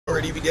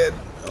already be dead?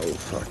 Oh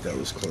fuck, that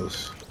was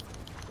close.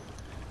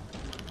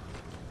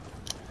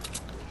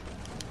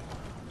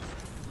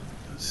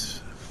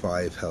 That's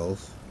 5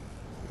 health.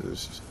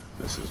 This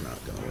is not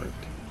gonna work.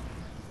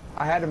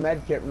 I had a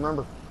med kit,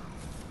 remember?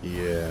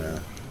 Yeah.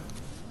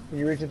 Can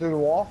you reach it through the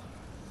wall?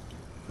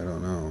 I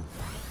don't know.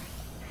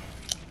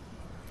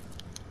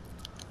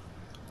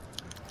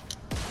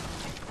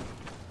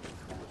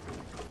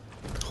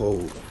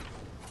 Oh.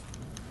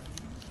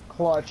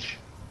 Clutch.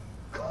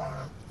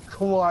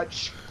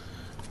 Clutch.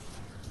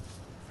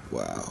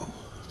 Wow.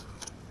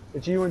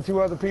 It's you and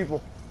 2 other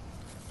people.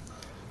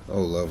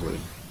 Oh, lovely.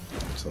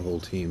 It's a whole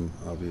team,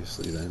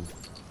 obviously, then.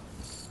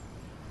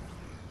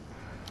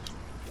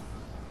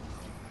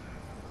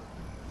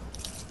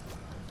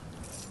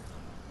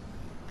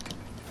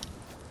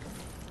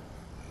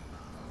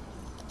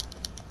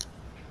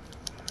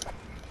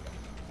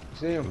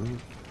 See him.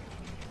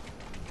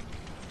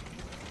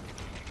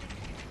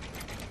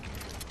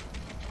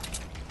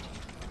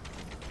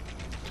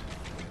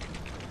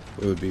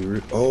 It would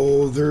be...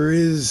 Oh, there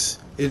is!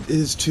 It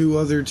is 2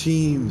 other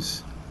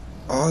teams.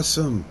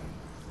 Awesome.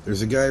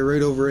 There's a guy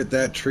right over at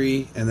that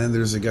tree, and then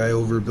there's a guy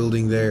over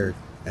building there.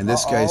 And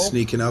this guy's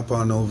sneaking up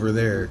on over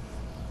there.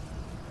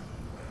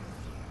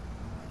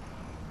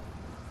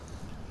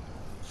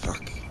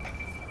 Fuck.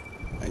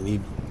 I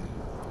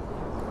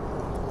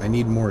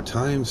need more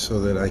time so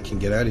that I can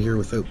get out of here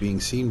without being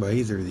seen by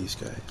either of these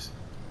guys.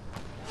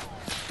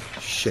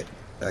 Shit.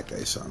 That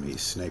guy saw me.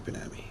 He's sniping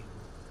at me.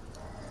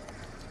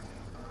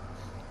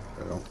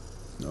 I don't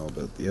know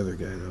about the other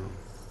guy, though.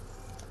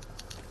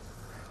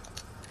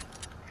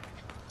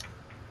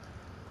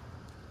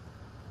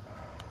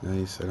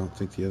 Nice. I don't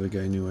think the other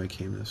guy knew I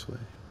came this way.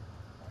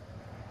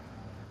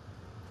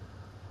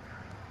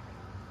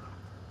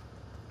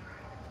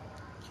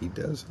 He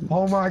doesn't.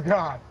 Oh my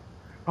god.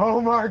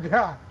 Oh my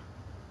god.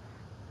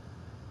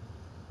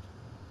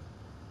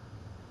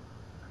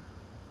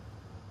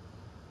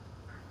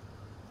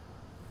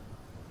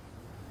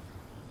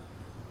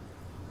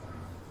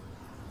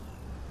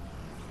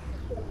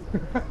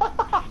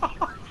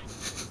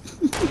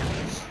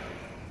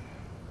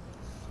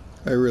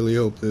 I really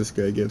hope this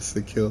guy gets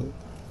the kill.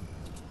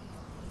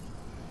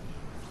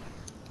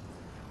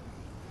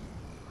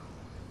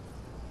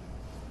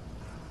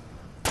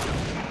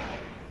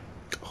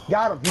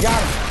 Got him, you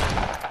got him.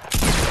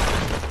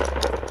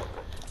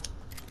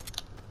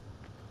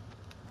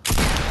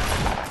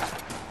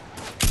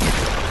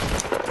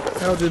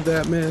 How did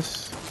that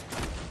miss?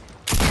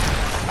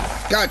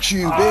 Got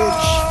you,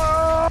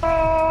 bitch!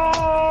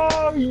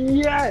 Oh,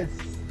 yes!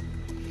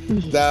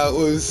 That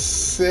was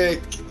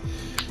sick.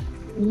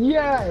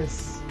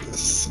 Yes!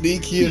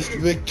 Sneakiest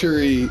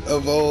victory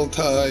of all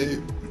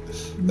time.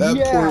 That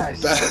poor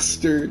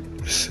bastard.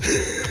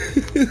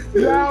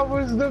 That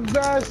was the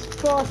best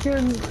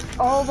fucking...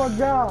 Oh my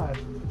god.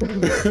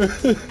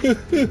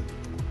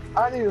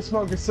 I need to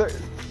smoke a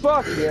cigarette.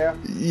 Fuck yeah.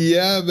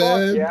 Yeah,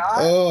 man. Fuck yeah.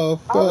 Oh,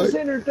 fuck. I was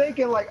sitting there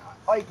thinking, like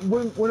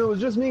when it was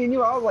just me and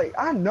you, I was like,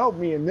 I know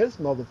me and this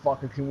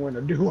motherfucker can win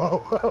a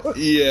duo.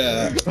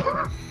 Yeah.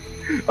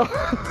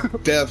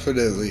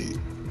 Definitely.